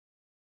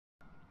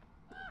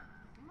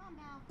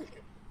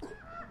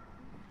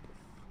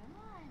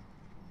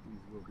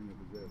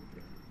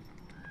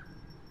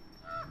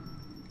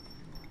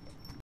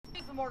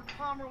the more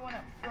calmer one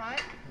up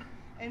front.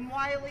 And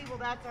Wiley, well,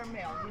 that's our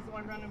male. He's the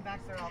one running back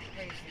there all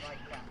crazy like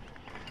that.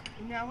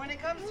 Now, when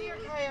it comes to your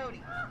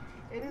coyotes,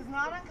 it is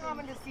not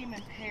uncommon to see them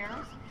in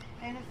pairs,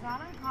 and it's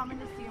not uncommon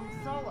to see them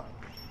solo.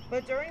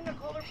 But during the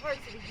colder parts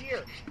of the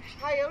year,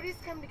 coyotes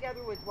come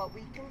together with what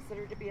we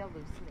consider to be a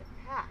loose-knit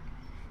pack.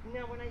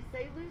 Now, when I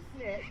say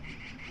loose-knit,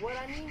 what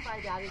I mean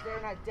by that is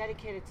they're not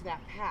dedicated to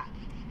that pack.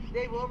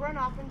 They will run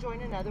off and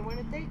join another one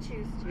if they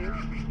choose to.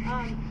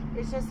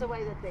 It's just the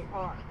way that they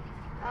are.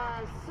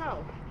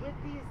 So, with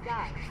these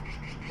guys,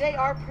 they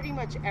are pretty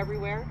much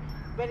everywhere.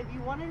 But if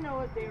you want to know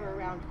if they're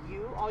around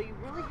you, all you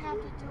really have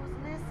to do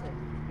is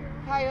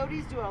listen.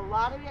 Coyotes do a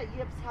lot of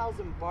yips, howls,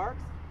 and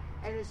barks,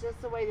 and it's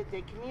just the way that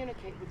they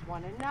communicate with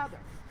one another.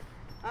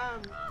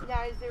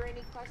 Now, is there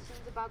any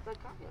questions about the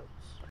coyotes?